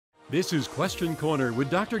This is Question Corner with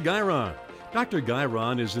Dr. Guyuron. Dr.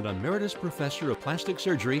 Guyuron is an emeritus professor of plastic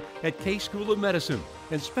surgery at Case School of Medicine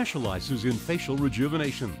and specializes in facial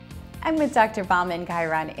rejuvenation. I'm with Dr. Bahman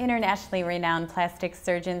Guyuron, internationally renowned plastic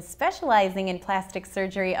surgeon specializing in plastic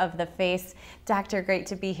surgery of the face. Doctor, great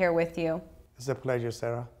to be here with you. It's a pleasure,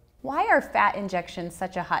 Sarah. Why are fat injections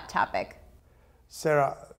such a hot topic?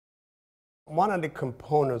 Sarah, one of the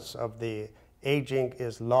components of the aging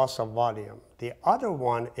is loss of volume. The other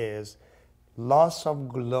one is loss of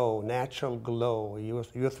glow, natural glow,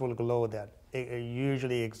 youthful glow that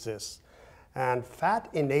usually exists. And fat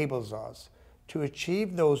enables us to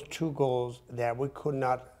achieve those two goals that we could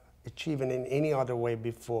not achieve in any other way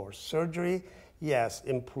before. Surgery, yes,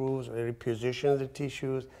 improves or repositions the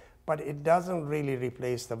tissues, but it doesn't really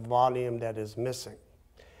replace the volume that is missing.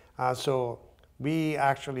 So we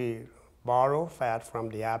actually borrow fat from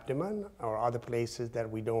the abdomen or other places that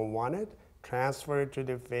we don't want it, transfer it to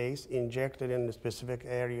the face, inject it in the specific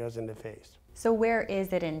areas in the face. So where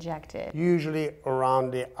is it injected? Usually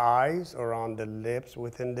around the eyes, around the lips,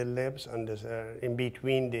 within the lips, and in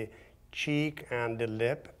between the cheek and the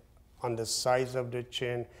lip, on the sides of the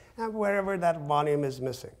chin, and wherever that volume is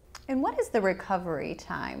missing. And what is the recovery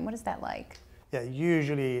time? What is that like? Yeah,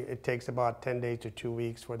 usually it takes about 10 days to 2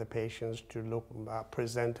 weeks for the patients to look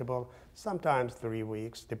presentable, sometimes 3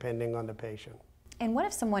 weeks, depending on the patient. And what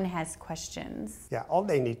if someone has questions? Yeah, all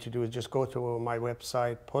they need to do is just go to my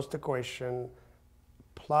website, post a question,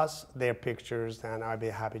 plus their pictures, and I'll be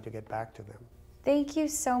happy to get back to them. Thank you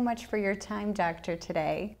so much for your time, Doctor,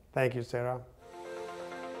 today. Thank you, Sarah.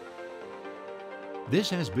 This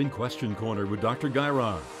has been Question Corner with Dr.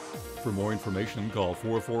 Guyuron. For more information, call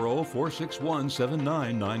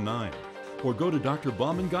 440-461-7999 or go to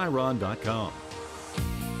drbahmanguyuron.com.